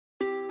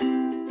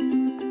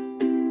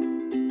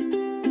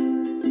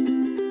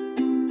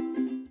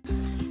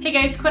Hey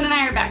guys, Quinn and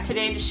I are back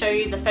today to show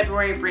you the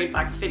February Braid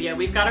Box video.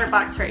 We've got our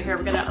box right here.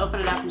 We're going to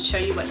open it up and show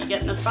you what you get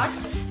in this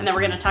box, and then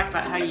we're going to talk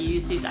about how you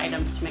use these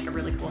items to make a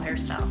really cool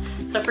hairstyle.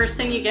 So first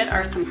thing you get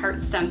are some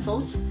heart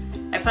stencils.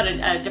 I put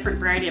a different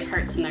variety of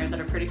hearts in there that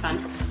are pretty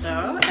fun.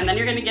 And then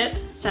you're going to get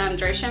some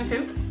dry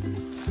shampoo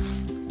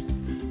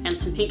and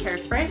some pink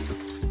hairspray.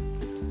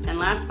 And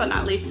last but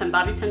not least, some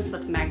bobby pins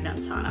with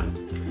magnets on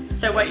them.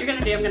 So what you're going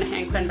to do, I'm going to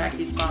hand Quinn back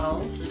these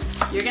bottles.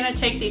 You're going to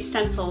take these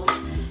stencils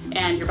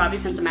and your bobby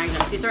pins and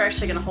magnets. These are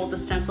actually going to hold the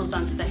stencils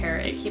onto the hair.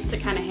 It keeps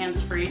it kind of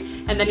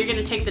hands-free. And then you're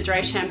going to take the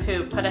dry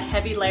shampoo, put a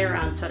heavy layer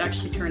on so it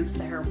actually turns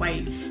the hair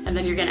white, and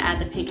then you're going to add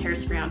the pink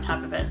hairspray on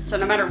top of it. So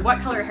no matter what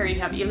color hair you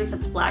have, even if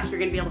it's black, you're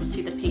going to be able to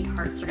see the pink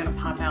hearts are going to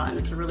pop out, and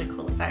it's a really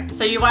cool effect.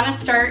 So you want to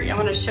start, I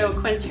want to show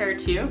Quinn's hair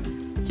to you.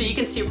 So you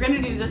can see we're going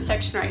to do this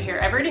section right here.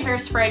 I've already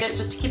hairsprayed it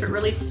just to keep it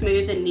really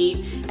smooth and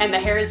neat, and the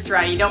hair is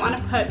dry. You don't want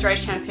to put dry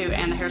shampoo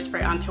and the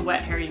hairspray onto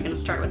wet hair. You're going to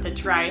start with it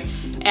dry.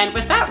 And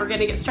with that, we're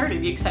going to get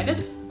started. You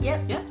excited?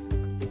 Yep.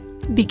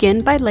 Yep.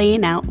 Begin by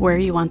laying out where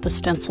you want the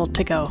stencil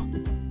to go.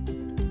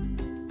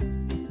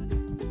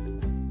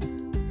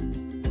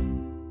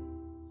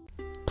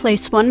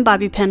 Place one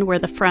bobby pin where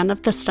the front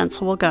of the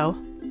stencil will go.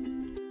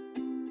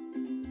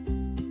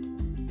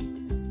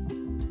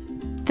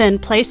 Then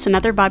place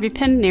another bobby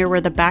pin near where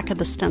the back of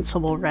the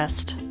stencil will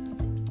rest.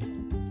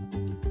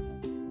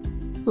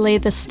 Lay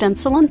the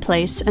stencil in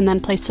place and then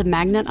place a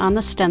magnet on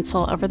the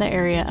stencil over the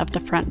area of the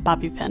front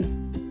bobby pin.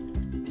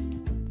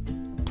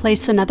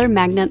 Place another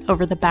magnet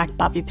over the back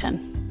bobby pin.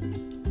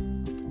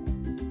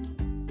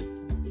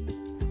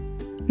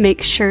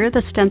 Make sure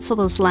the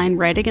stencil is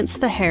lined right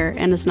against the hair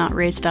and is not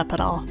raised up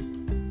at all.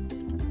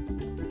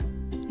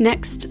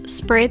 Next,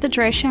 spray the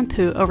dry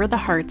shampoo over the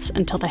hearts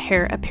until the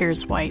hair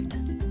appears white.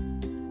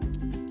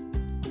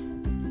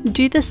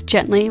 Do this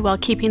gently while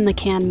keeping the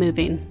can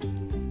moving.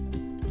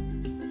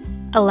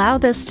 Allow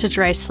this to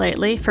dry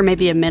slightly for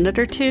maybe a minute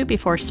or two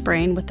before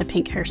spraying with the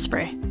pink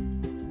hairspray.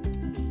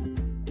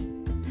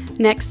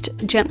 Next,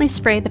 gently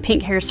spray the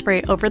pink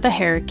hairspray over the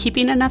hair,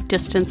 keeping enough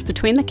distance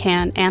between the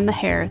can and the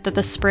hair that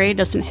the spray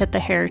doesn't hit the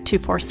hair too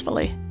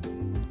forcefully.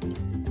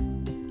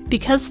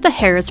 Because the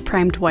hair is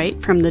primed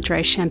white from the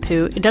dry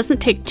shampoo, it doesn't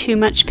take too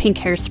much pink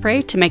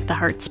hairspray to make the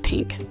hearts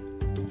pink.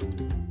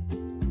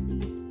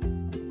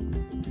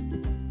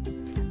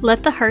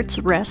 Let the hearts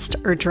rest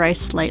or dry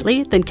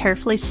slightly, then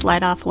carefully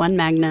slide off one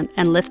magnet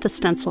and lift the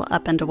stencil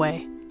up and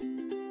away.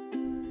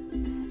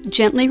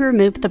 Gently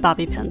remove the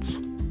bobby pins.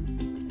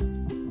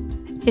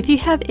 If you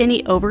have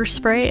any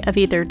overspray of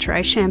either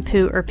dry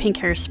shampoo or pink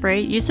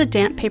hairspray, use a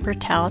damp paper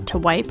towel to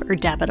wipe or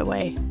dab it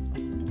away.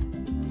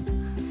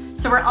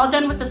 So we're all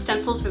done with the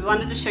stencils. We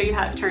wanted to show you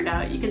how it turned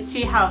out. You can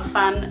see how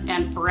fun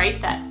and bright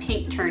that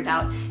pink turned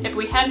out. If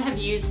we hadn't have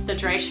used the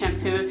dry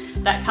shampoo,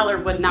 that color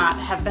would not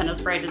have been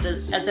as bright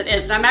as it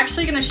is. And I'm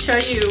actually going to show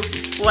you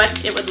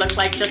what it would look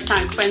like just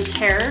on Quinn's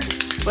hair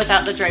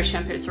without the dry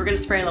shampoo. So we're going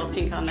to spray a little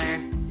pink on there.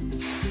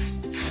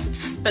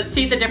 But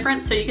see the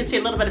difference? So you can see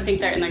a little bit of pink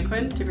there, and then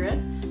Quinn, to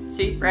red.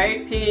 See,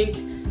 bright pink,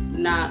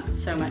 not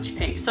so much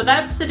pink. So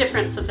that's the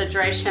difference that the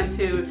dry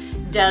shampoo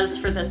does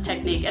for this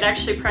technique. It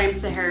actually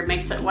primes the hair,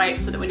 makes it white,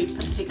 so that when you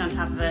put the pink on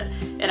top of it,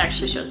 it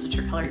actually shows that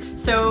you're colored.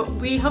 So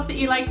we hope that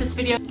you like this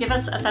video. Give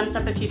us a thumbs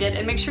up if you did,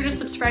 and make sure to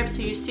subscribe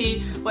so you see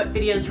what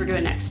videos we're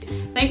doing next.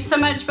 Thanks so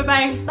much,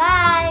 bye-bye.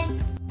 Bye.